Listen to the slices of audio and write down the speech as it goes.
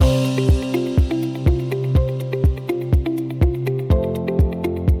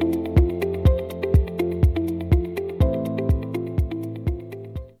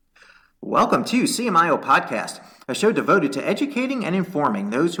Welcome to CMIO Podcast, a show devoted to educating and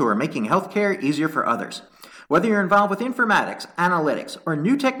informing those who are making healthcare easier for others. Whether you're involved with informatics, analytics, or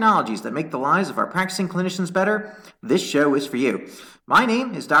new technologies that make the lives of our practicing clinicians better, this show is for you. My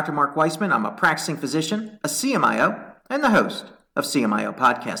name is Dr. Mark Weissman. I'm a practicing physician, a CMIO, and the host of CMIO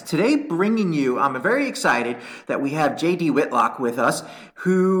Podcast. Today, I'm very excited that we have J.D. Whitlock with us,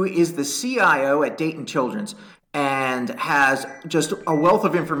 who is the CIO at Dayton Children's, and has just a wealth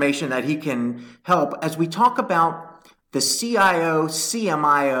of information that he can help as we talk about the CIO,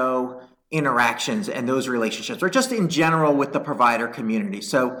 CMIO interactions and those relationships, or just in general with the provider community.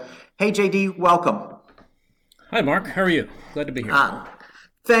 So, hey, JD, welcome. Hi, Mark. How are you? Glad to be here.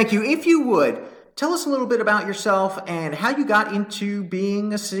 Thank you. If you would, tell us a little bit about yourself and how you got into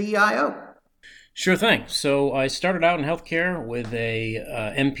being a CIO. Sure thing. So I started out in healthcare with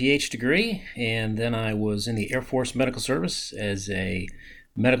a MPH degree, and then I was in the Air Force Medical Service as a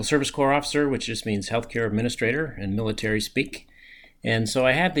Medical Service Corps officer, which just means healthcare administrator in military speak. And so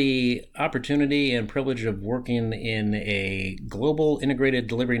I had the opportunity and privilege of working in a global integrated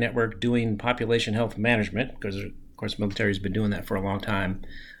delivery network doing population health management, because of course military has been doing that for a long time.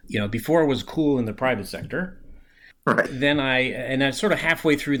 Before it was cool in the private sector. Right. Then I sort of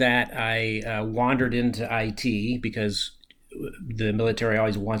halfway through that, I wandered into IT because the military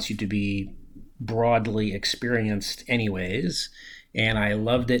always wants you to be broadly experienced anyways. And I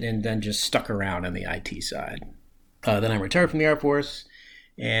loved it and then just stuck around on the IT side. Then I retired from the Air Force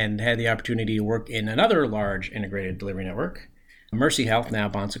and had the opportunity to work in another large integrated delivery network, Mercy Health, now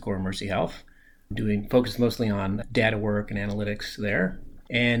Bon Secours Mercy Health, focused mostly on data work and analytics there.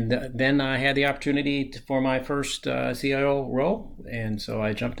 And then I had the opportunity for my first CIO role, and so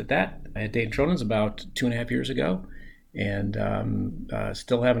I jumped at that at Dayton Children's about 2.5 years ago, and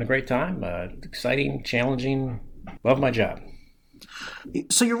still having a great time. Exciting, challenging, love my job.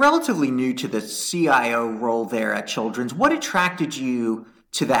 So you're relatively new to the CIO role there at Children's. What attracted you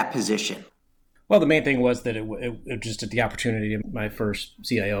to that position? Well, the main thing was that it just the opportunity of my first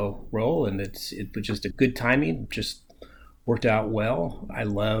CIO role, and it was just a good timing, just worked out well. I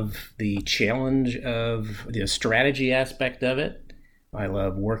love the challenge of the strategy aspect of it. I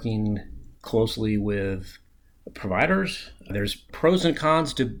love working closely with providers. There's pros and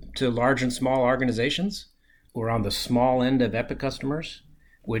cons to large and small organizations. We're on the small end of Epic customers,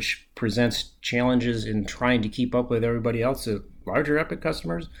 which presents challenges in trying to keep up with everybody else at larger Epic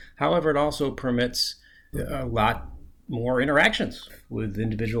customers. However, it also permits a lot more interactions with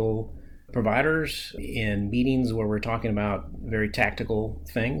individual providers in meetings where we're talking about very tactical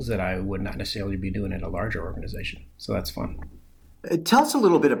things that I would not necessarily be doing at a larger organization. So that's fun. Tell us a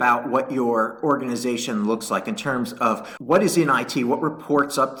little bit about what your organization looks like in terms of what is in IT, what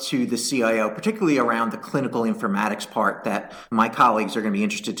reports up to the CIO, particularly around the clinical informatics part that my colleagues are going to be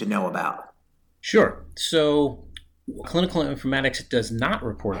interested to know about. Sure. So clinical informatics does not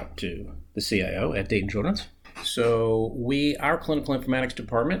report up to the CIO at Dayton Children's. So our clinical informatics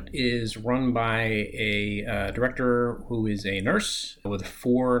department is run by a director who is a nurse with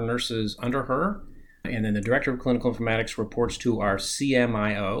 4 nurses under her. And then the director of clinical informatics reports to our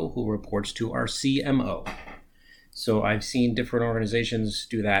CMIO, who reports to our CMO. So I've seen different organizations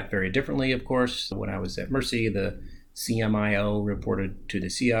do that very differently, of course. When I was at Mercy, the CMIO reported to the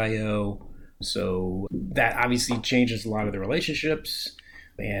CIO. So that obviously changes a lot of the relationships.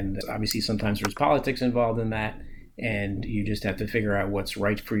 And obviously sometimes there's politics involved in that, and you just have to figure out what's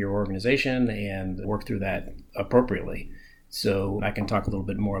right for your organization and work through that appropriately. So I can talk a little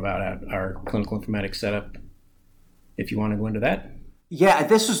bit more about our clinical informatics setup if you want to go into that. Yeah,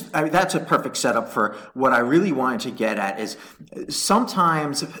 that's a perfect setup for what I really wanted to get at is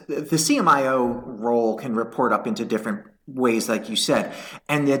sometimes the CMIO role can report up into different ways, like you said,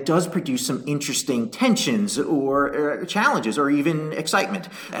 and that does produce some interesting tensions or challenges or even excitement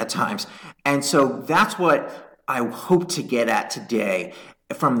at times. And so that's what I hope to get at today.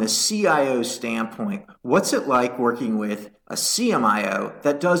 From the CIO standpoint, what's it like working with a CMIO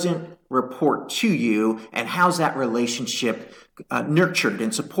that doesn't report to you, and how's that relationship nurtured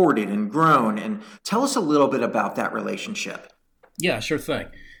and supported and grown? And tell us a little bit about that relationship. Yeah, sure thing.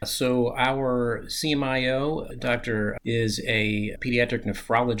 So our CMIO doctor is a pediatric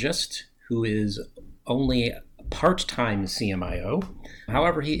nephrologist who is only part-time CMIO.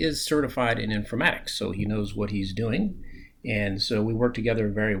 However, he is certified in informatics, so he knows what he's doing. And so we work together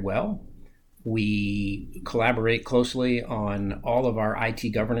very well. We collaborate closely on all of our IT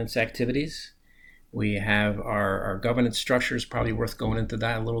governance activities. We have our governance structures, probably worth going into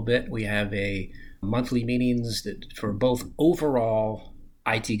that a little bit. We have a monthly meetings for both overall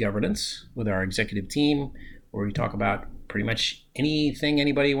IT governance with our executive team, where we talk about pretty much anything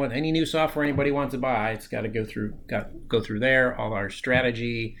any new software anybody wants to buy, it's got to go through there. All our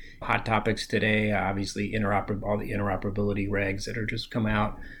strategy, hot topics today, obviously all the interoperability regs that are just come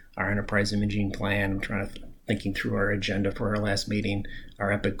out, our enterprise imaging plan. I'm thinking through our agenda for our last meeting,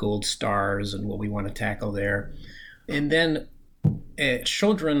 our Epic Gold Stars and what we want to tackle there. And then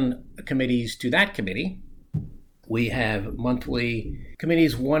children committees to that committee. We have monthly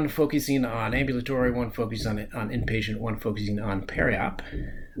committees, one focusing on ambulatory, one focusing on inpatient, one focusing on peri-op.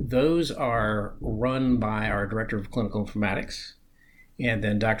 Those are run by our Director of Clinical Informatics. And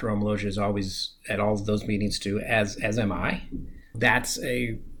then Dr. Omoloja is always at all of those meetings too, as am I. That's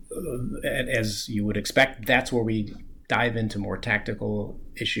as you would expect, that's where we dive into more tactical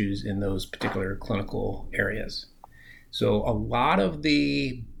issues in those particular clinical areas. So a lot of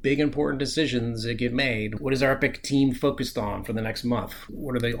the big important decisions that get made, what is our Epic team focused on for the next month?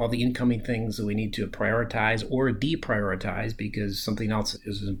 What are all the incoming things that we need to prioritize or deprioritize because something else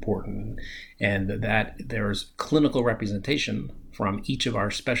is important? And that there's clinical representation from each of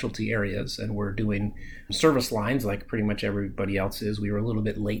our specialty areas. And we're doing service lines like pretty much everybody else is. We were a little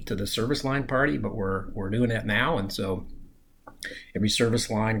bit late to the service line party, but we're doing that now. And so every service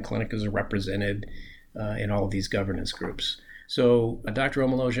line clinic is represented in all of these governance groups. So Dr.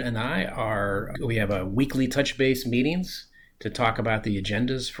 Omoloja and we have a weekly touch base meetings to talk about the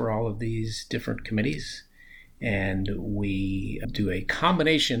agendas for all of these different committees. And we do a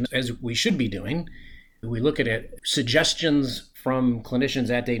combination, as we should be doing. We look at it, suggestions from clinicians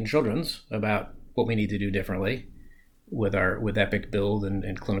at Dayton Children's about what we need to do differently with Epic Build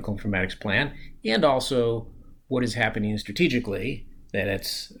and Clinical Informatics Plan, and also what is happening strategically, that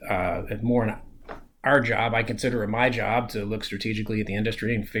it's more our job. I consider it my job to look strategically at the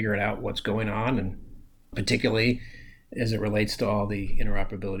industry and figure out what's going on, and particularly as it relates to all the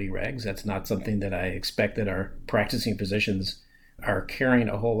interoperability regs. That's not something that I expect that our practicing physicians are caring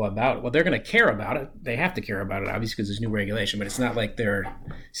a whole lot about. Well, they're going to care about it. They have to care about it, obviously, because there's new regulation, but it's not like they're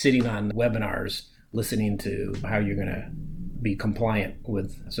sitting on webinars listening to how you're going to be compliant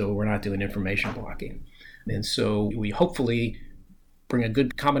with. So we're not doing information blocking. And so we hopefully bring a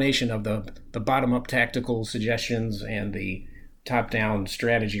good combination of the bottom-up tactical suggestions and the top-down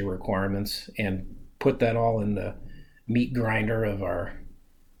strategy requirements, and put that all in the meat grinder of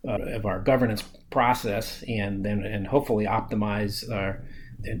our governance process, and hopefully optimize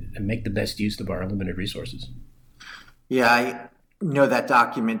and make the best use of our limited resources. Yeah, I know that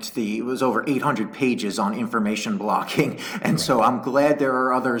document, it was over 800 pages on information blocking. And so I'm glad there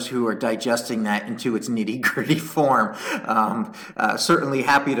are others who are digesting that into its nitty-gritty form. Certainly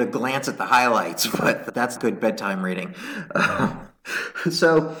happy to glance at the highlights, but that's good bedtime reading.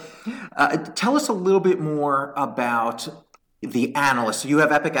 So tell us a little bit more about the analysts. You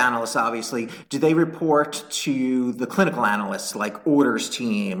have Epic analysts, obviously. Do they report to the clinical analysts like Orders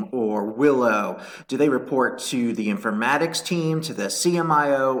team or Willow? Do they report to the informatics team, to the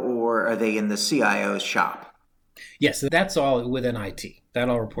CMIO, or are they in the CIO's shop? Yes, that's all within IT. That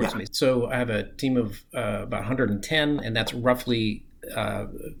all reports to me. So I have a team of about 110, and that's roughly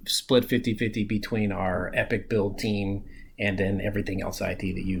split 50-50 between our Epic Build team and then everything else IT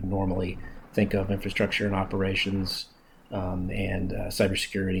that you normally think of, infrastructure and operations, and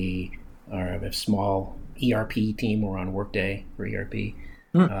cybersecurity. I have a small ERP team. We're on Workday for ERP,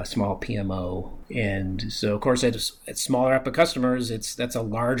 small PMO. And so, of course, at smaller Epic customers, that's a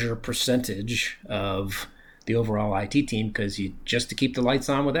larger percentage of the overall IT team, because just to keep the lights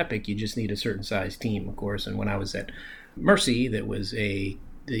on with Epic, you just need a certain size team, of course. And when I was at Mercy, that was the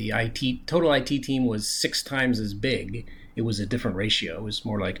total IT team was 6 times as big. It was a different ratio. It was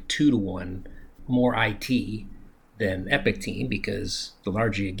more like 2-to-1 more IT than Epic team, because the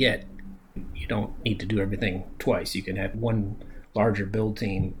larger you get, you don't need to do everything twice. You can have one larger build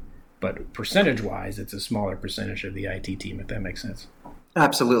team, but percentage-wise, it's a smaller percentage of the IT team, if that makes sense.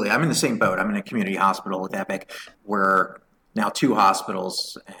 Absolutely. I'm in the same boat. I'm in a community hospital with Epic. We're now 2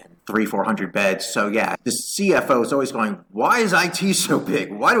 hospitals and 300-400 beds. So yeah, the CFO is always going, why is IT so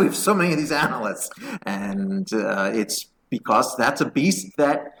big? Why do we have so many of these analysts? And it's because that's a beast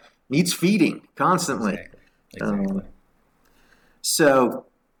that needs feeding constantly. Exactly. So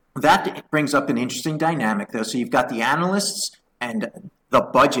that brings up an interesting dynamic, though. So you've got the analysts, and the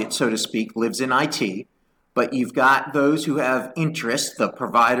budget, so to speak, lives in IT, but you've got those who have interest, the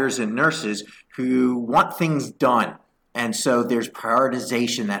providers and nurses, who want things done. And so there's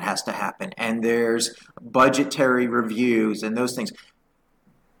prioritization that has to happen, and there's budgetary reviews and those things.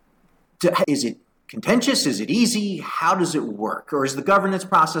 Is it contentious? Is it easy? How does it work? Or is the governance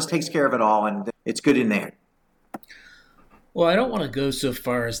process takes care of it all and it's good in there? Well, I don't want to go so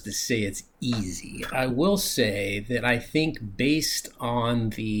far as to say it's easy. I will say that I think based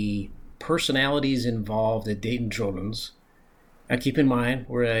on the personalities involved at Dayton Children's, now keep in mind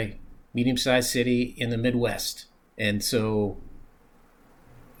we're a medium-sized city in the Midwest, and so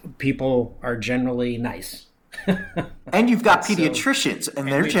people are generally nice. And you've got pediatricians, and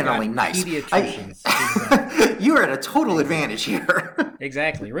they're generally nice. Exactly. You are at a total advantage here.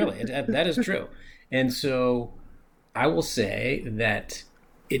 Exactly, really. That is true. And so I will say that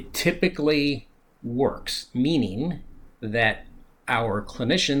it typically works, meaning that our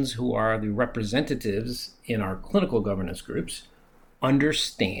clinicians, who are the representatives in our clinical governance groups,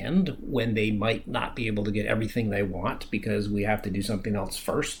 understand when they might not be able to get everything they want because we have to do something else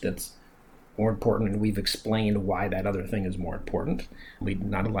first that's more important, and we've explained why that other thing is more important.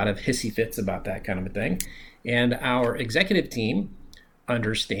 Not a lot of hissy fits about that kind of a thing. And our executive team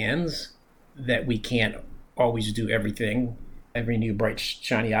understands that we can't always do everything, every new bright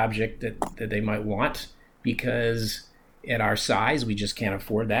shiny object that they might want, because at our size we just can't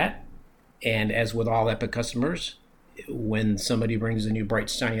afford that. And as with all Epic customers, when somebody brings a new bright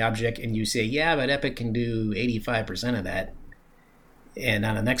shiny object and you say, yeah, but Epic can do 85% of that, and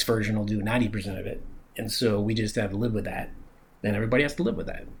on the next version will do 90% of it, and so we just have to live with that, then everybody has to live with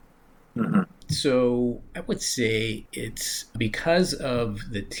that. Mm-hmm. So I would say it's because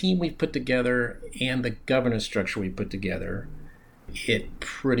of the team we've put together and the governance structure we put together, it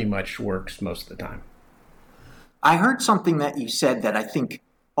pretty much works most of the time. I heard something that you said that I think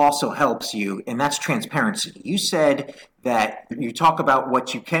also helps you, and that's transparency. You said that you talk about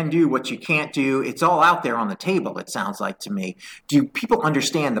what you can do, what you can't do. It's all out there on the table, it sounds like to me. Do people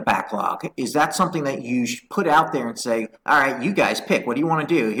understand the backlog? Is that something that you put out there and say, all right, you guys pick. What do you want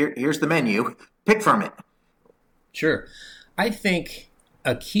to do? Here's the menu. Pick from it. Sure. I think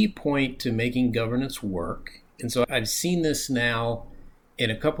a key point to making governance work, and so I've seen this now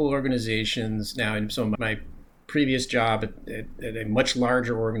in a couple of organizations now, in some of my previous job at a much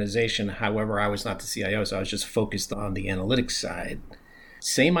larger organization. However, I was not the CIO, so I was just focused on the analytics side.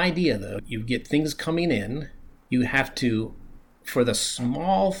 Same idea, though. You get things coming in. You have to, for the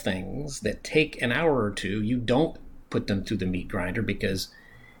small things that take an hour or two, you don't put them through the meat grinder because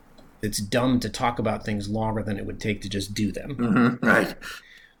it's dumb to talk about things longer than it would take to just do them. Mm-hmm, right.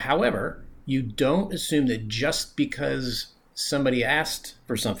 However, you don't assume that just because somebody asked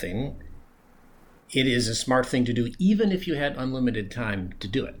for something, it is a smart thing to do, even if you had unlimited time to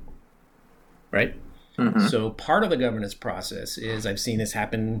do it, right? Mm-hmm. So part of the governance process is, I've seen this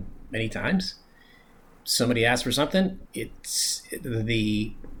happen many times. Somebody asks for something, it's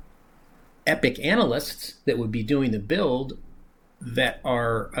the Epic analysts that would be doing the build that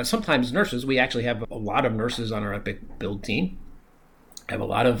are sometimes nurses. We actually have a lot of nurses on our Epic build team. I have a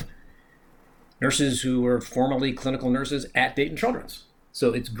lot of nurses who were formerly clinical nurses at Dayton Children's.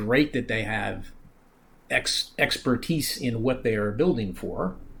 So it's great that they have expertise in what they are building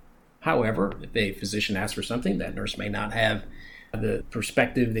for. However, if a physician asks for something, that nurse may not have the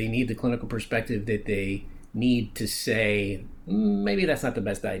perspective they need, the clinical perspective that they need to say, maybe that's not the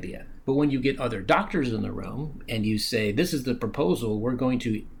best idea. But when you get other doctors in the room and you say, this is the proposal, we're going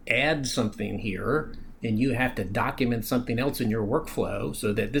to add something here, and you have to document something else in your workflow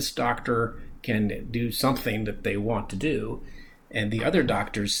so that this doctor can do something that they want to do, and the other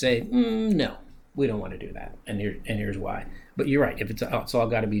doctors say, no, we don't want to do that, and here's why. But you're right, if it's all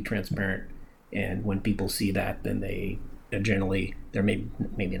got to be transparent, and when people see that, then they're generally, they're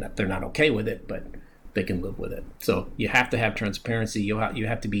maybe not, they're not okay with it, but they can live with it. So you have to have transparency. You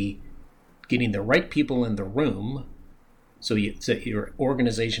have to be getting the right people in the room so your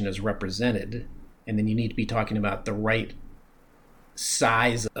organization is represented, and then you need to be talking about the right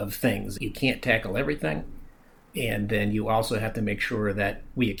size of things. You can't tackle everything, and then you also have to make sure that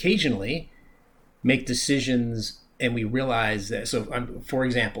we occasionally make decisions and we realize that. So, for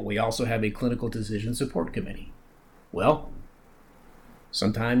example, we also have a clinical decision support committee. Well,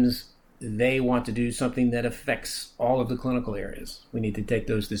 sometimes they want to do something that affects all of the clinical areas. We need to take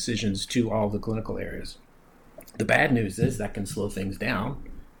those decisions to all the clinical areas. The bad news is that can slow things down.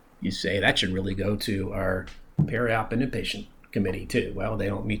 You say that should really go to our peri-op and inpatient committee too. Well, they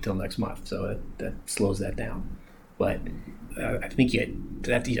don't meet till next month, so that slows that down. But I think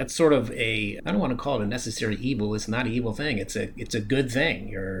that's sort of I don't want to call it a necessary evil. It's not an evil thing. It's a good thing.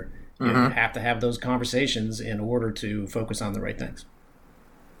 You have to have those conversations in order to focus on the right things.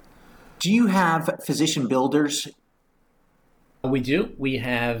 Do you have physician builders? We do. We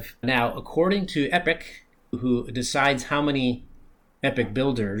have now, according to Epic, who decides how many Epic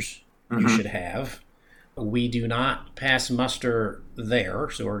builders you should have, We do not pass muster there.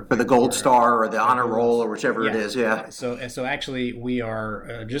 So For the gold star or the honor roll or whichever it is, yeah. So actually, we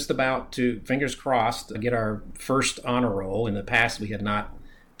are just about to, fingers crossed, get our first honor roll. In the past, we had not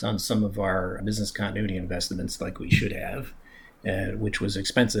done some of our business continuity investments like we should have, which was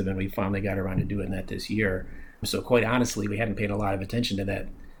expensive, and we finally got around to doing that this year. So quite honestly, we hadn't paid a lot of attention to that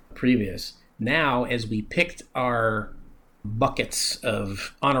previous. Now, as we picked our buckets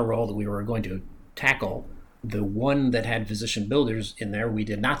of honor roll that we were going to tackle, the one that had physician builders in there, we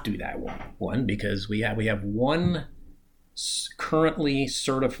did not do that one because we have one currently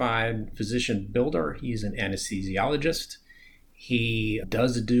certified physician builder. He's an anesthesiologist. He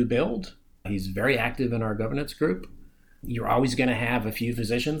does do build. He's very active in our governance group. You're always going to have a few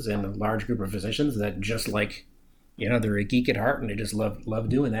physicians and a large group of physicians that just like, they're a geek at heart and they just love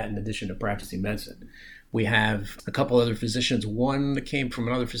doing that in addition to practicing medicine. We have a couple other physicians. One that came from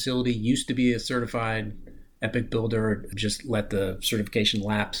another facility, used to be a certified Epic builder, just let the certification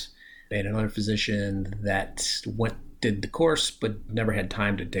lapse. They had another physician that did the course, but never had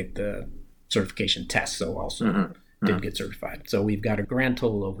time to take the certification test, so also didn't get certified. So we've got a grand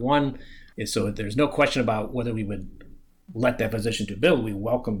total of one. So there's no question about whether we would let that physician do build. We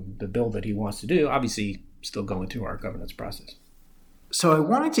welcome the build that he wants to do, obviously still going through our governance process. So I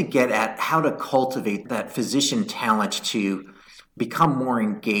wanted to get at how to cultivate that physician talent to become more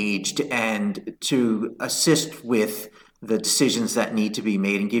engaged and to assist with the decisions that need to be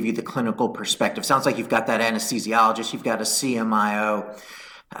made and give you the clinical perspective. Sounds like you've got that anesthesiologist, you've got a CMIO.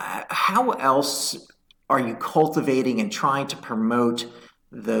 How else are you cultivating and trying to promote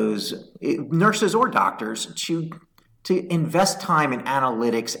those nurses or doctors to invest time in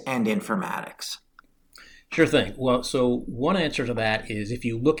analytics and informatics? Sure thing. Well, so one answer to that is if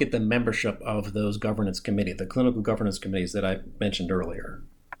you look at the membership of those governance committees, the clinical governance committees that I mentioned earlier.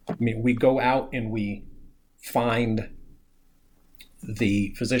 I mean, we go out and we find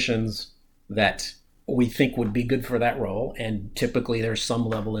the physicians that we think would be good for that role, and typically there's some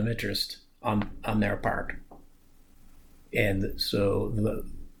level of interest on their part. And so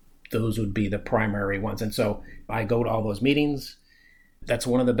those would be the primary ones. And so I go to all those meetings. That's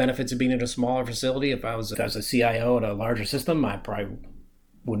one of the benefits of being in a smaller facility. If I was a CIO at a larger system, I probably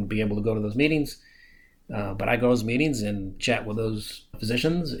wouldn't be able to go to those meetings. But I go to those meetings and chat with those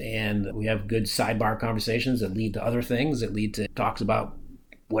physicians, and we have good sidebar conversations that lead to other things, that lead to talks about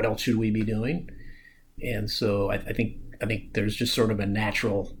what else should we be doing. And so I think there's just sort of a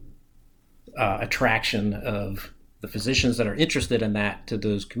natural attraction of the physicians that are interested in that to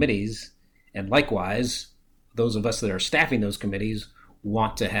those committees. And likewise, those of us that are staffing those committees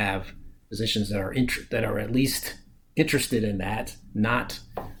want to have physicians that are at least interested in that, not,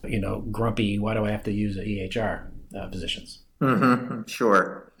 grumpy, why do I have to use a EHR physicians. Mm-hmm.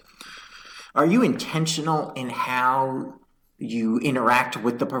 Sure. Are you intentional in how you interact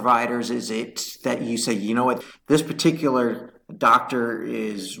with the providers? Is it that you say, you know what, this particular doctor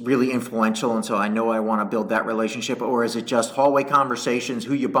is really influential, and so I know I want to build that relationship? Or is it just hallway conversations,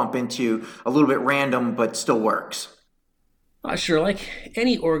 who you bump into, a little bit random, but still works? Sure. Like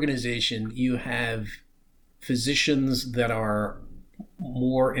any organization, you have physicians that are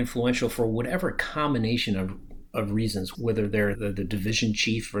more influential for whatever combination of reasons, whether they're the division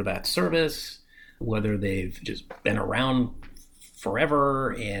chief for that service, whether they've just been around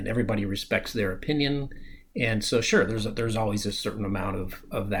forever and everybody respects their opinion. And so, sure, there's always a certain amount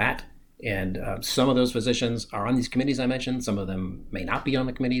of that. And some of those physicians are on these committees I mentioned. Some of them may not be on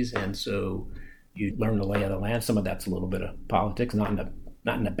the committees. And so you learn the lay of the land. Some of that's a little bit of politics, not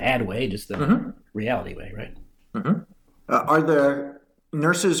in a bad way, just the reality way, right? Mm-hmm. Are there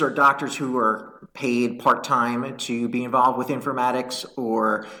nurses or doctors who are paid part-time to be involved with informatics,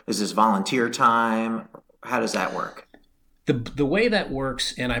 or is this volunteer time? How does that work? The way that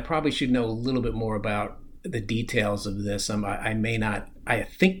works, and I probably should know a little bit more about the details of this. I may not. I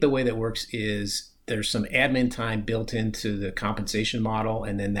think the way that works is there's some admin time built into the compensation model,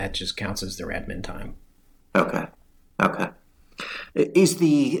 and then that just counts as their admin time. Okay. Is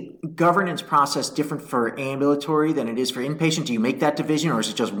the governance process different for ambulatory than it is for inpatient? Do you make that division, or is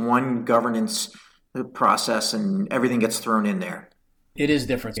it just one governance process and everything gets thrown in there? It is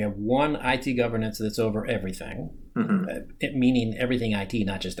different. You have one IT governance that's over everything, meaning everything IT,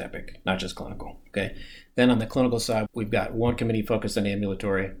 not just Epic, not just clinical. Okay. Then on the clinical side, we've got one committee focused on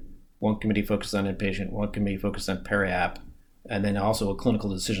ambulatory, one committee focused on inpatient, one committee focused on peri-app, and then also a clinical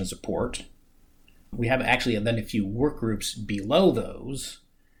decision support. We have actually then a few work groups below those,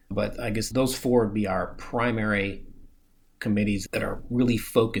 but I guess those four would be our primary committees that are really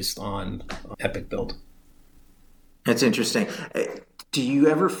focused on Epic Build. That's interesting. Do you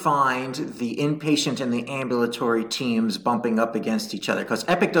ever find the inpatient and the ambulatory teams bumping up against each other? Because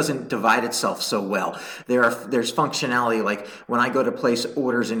Epic doesn't divide itself so well. There's functionality like when I go to place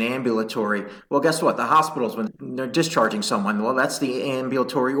orders in ambulatory, well, guess what? The hospitals, when they're discharging someone, well, that's the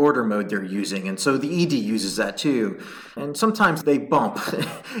ambulatory order mode they're using. And so the ED uses that too. And sometimes they bump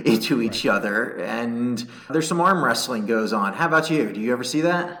into each other and there's some arm wrestling goes on. How about you? Do you ever see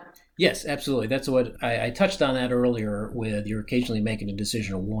that? Yes, absolutely. That's what I touched on that earlier with you're occasionally making a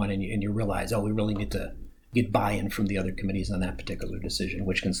decision on one and you realize, we really need to get buy-in from the other committees on that particular decision,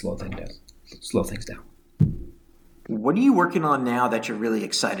 which can slow things down. What are you working on now that you're really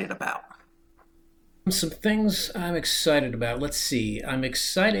excited about? Some things I'm excited about. Let's see. I'm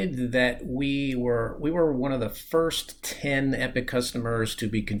excited that we were one of the first 10 Epic customers to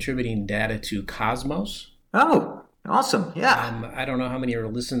be contributing data to Cosmos. Oh, awesome. Yeah. I don't know how many of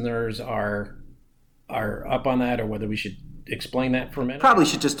our listeners are up on that or whether we should explain that for a minute. Probably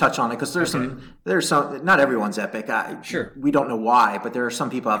should just touch on it because there's some, not everyone's Epic. Sure. We don't know why, but there are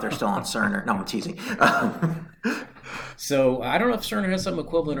some people out there still on Cerner. No, I'm teasing. So I don't know if Cerner has some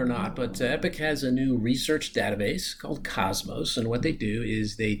equivalent or not, but Epic has a new research database called Cosmos. And what they do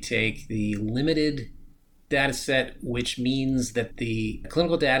is they take the limited data set, which means that the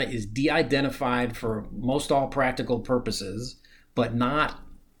clinical data is de-identified for most all practical purposes, but not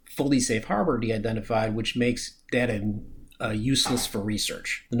fully safe harbor de-identified, which makes data useless for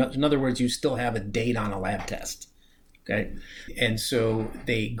research. In other words, you still have a date on a lab test. Okay, and so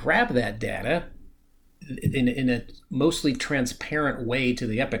they grab that data in a mostly transparent way to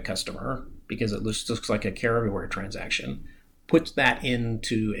the Epic customer because it looks like a Care Everywhere transaction, puts that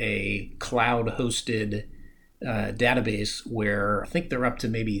into a cloud-hosted database where I think they're up to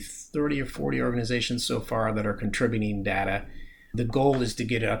maybe 30 or 40 organizations so far that are contributing data. The goal is to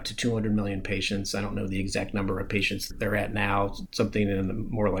get it up to 200 million patients. I don't know the exact number of patients they're at now, something in the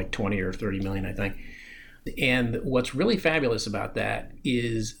more like 20 or 30 million, I think. And what's really fabulous about that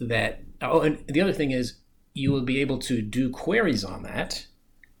is that, and the other thing is you will be able to do queries on that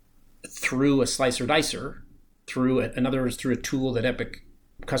through a slicer dicer, in other words, through a tool that Epic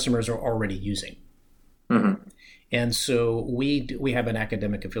customers are already using. Mm-hmm. And so we have an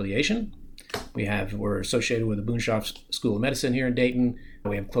academic affiliation. We're associated with the Boonshoff School of Medicine here in Dayton.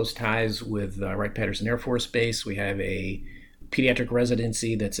 We have close ties with Wright-Patterson Air Force Base. We have a pediatric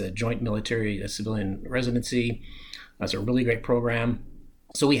residency that's a joint military civilian residency. That's a really great program.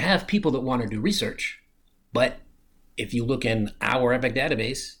 So we have people that want to do research, but if you look in our Epic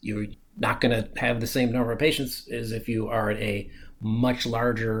database, you're not going to have the same number of patients as if you are a much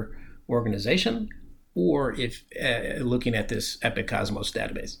larger organization or if looking at this Epic Cosmos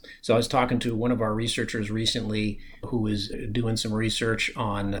database. So I was talking to one of our researchers recently who was doing some research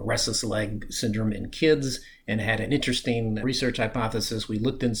on restless leg syndrome in kids and had an interesting research hypothesis. We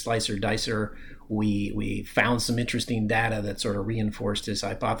looked in Slicer Dicer. We found some interesting data that sort of reinforced his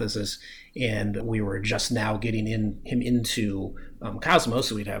hypothesis, and we were just now getting him into Cosmos,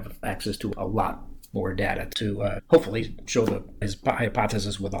 so we'd have access to a lot more data to hopefully show his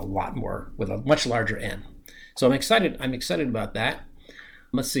hypothesis with a much larger N. So I'm excited about that.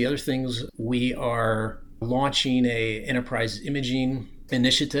 Let's see, other things. We are launching a enterprise imaging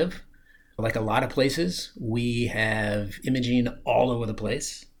initiative. Like a lot of places, we have imaging all over the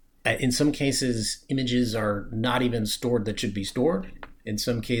place. In some cases, images are not even stored that should be stored. In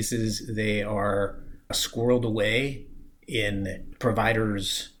some cases, they are squirreled away in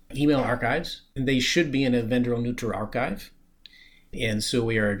providers' email archives, and they should be in a vendor-neutral archive. And so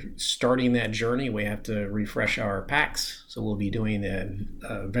we are starting that journey. We have to refresh our PACS, so we'll be doing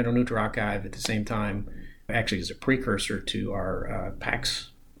a vendor-neutral archive at the same time, actually as a precursor to our PACS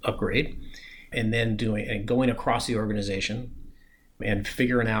upgrade, and then going across the organization and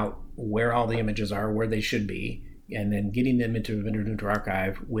figuring out where all the images are, where they should be, and then getting them into a vendor-neutral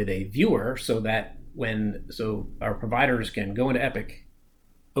archive with a viewer so that so our providers can go into Epic,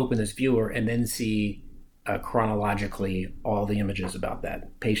 open this viewer, and then see chronologically all the images about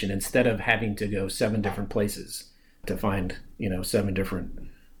that patient instead of having to go 7 different places to find 7 different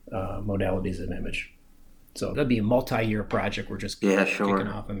modalities of image. So that'd be a multi-year project. We're just kicking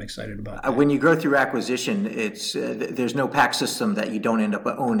off. I'm excited about that. When you go through acquisition, it's there's no PAC system that you don't end up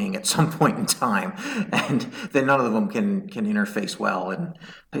owning at some point in time, and then none of them can interface well, and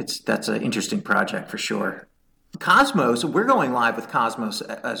that's an interesting project for sure. Cosmos, we're going live with Cosmos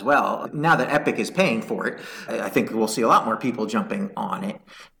as well. Now that Epic is paying for it, I think we'll see a lot more people jumping on it.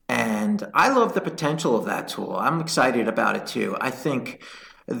 And I love the potential of that tool. I'm excited about it too. I think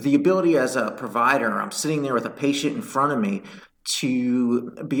the ability as a provider, I'm sitting there with a patient in front of me,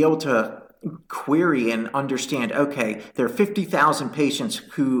 to be able to query and understand, okay, there are 50,000 patients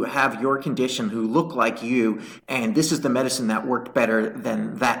who have your condition who look like you, and this is the medicine that worked better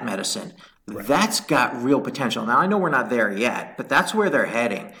than that medicine. Right. That's got real potential. Now, I know we're not there yet, but that's where they're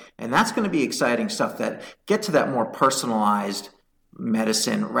heading. And that's going to be exciting stuff that get to that more personalized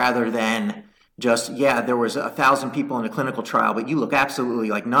medicine rather than just, there was 1,000 people in a clinical trial, but you look absolutely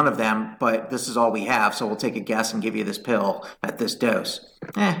like none of them, but this is all we have, so we'll take a guess and give you this pill at this dose.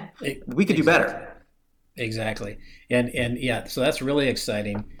 We could do better. Exactly. And yeah, so that's really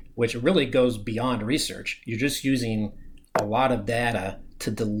exciting, which really goes beyond research. You're just using a lot of data to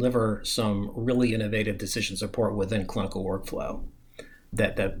deliver some really innovative decision support within clinical workflow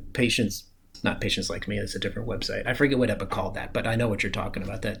that the patients, not patients like me, it's a different website. I forget what Epic called that, but I know what you're talking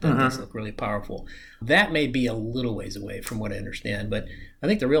about. That does look really powerful. That may be a little ways away from what I understand, but I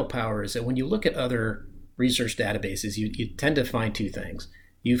think the real power is that when you look at other research databases, you tend to find two things.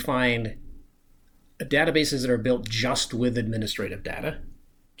 You find databases that are built just with administrative data,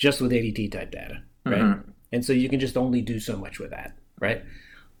 just with ADT type data, right? And so you can just only do so much with that, right?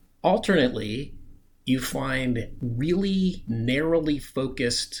 Alternately, you find really narrowly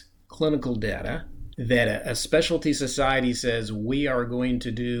focused clinical data that a specialty society says we are going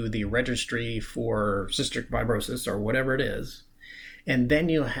to do the registry for cystic fibrosis or whatever it is. And then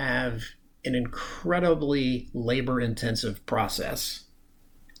you have an incredibly labor-intensive process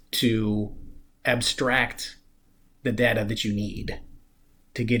to abstract the data that you need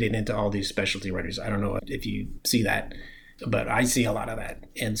to get it into all these specialty registries. I don't know if you see that, but I see a lot of that.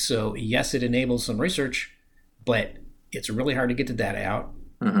 And so, yes, it enables some research, but it's really hard to get the data out.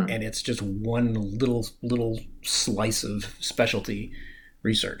 And it's just one little slice of specialty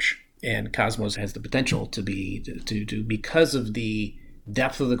research. And Cosmos has the potential to be, because of the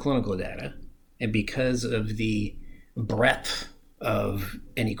depth of the clinical data and because of the breadth of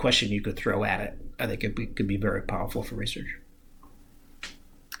any question you could throw at it, I think it could be very powerful for research.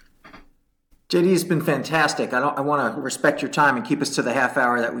 JD, it's been fantastic. I want to respect your time and keep us to the half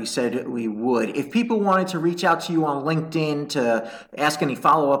hour that we said we would. If people wanted to reach out to you on LinkedIn to ask any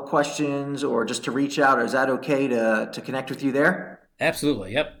follow-up questions or just to reach out, is that okay to connect with you there?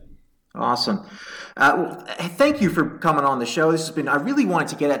 Absolutely. Yep. Awesome. Thank you for coming on the show. I really wanted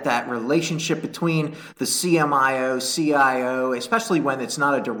to get at that relationship between the CMIO, CIO, especially when it's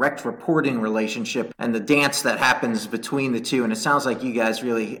not a direct reporting relationship and the dance that happens between the two. And it sounds like you guys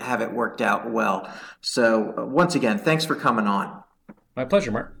really have it worked out well. So once again, thanks for coming on. My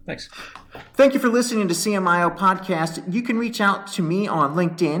pleasure, Mark. Thanks. Thank you for listening to CMIO Podcast. You can reach out to me on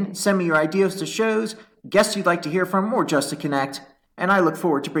LinkedIn, send me your ideas to shows, guests you'd like to hear from, or just to connect. And I look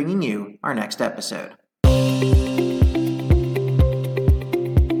forward to bringing you our next episode.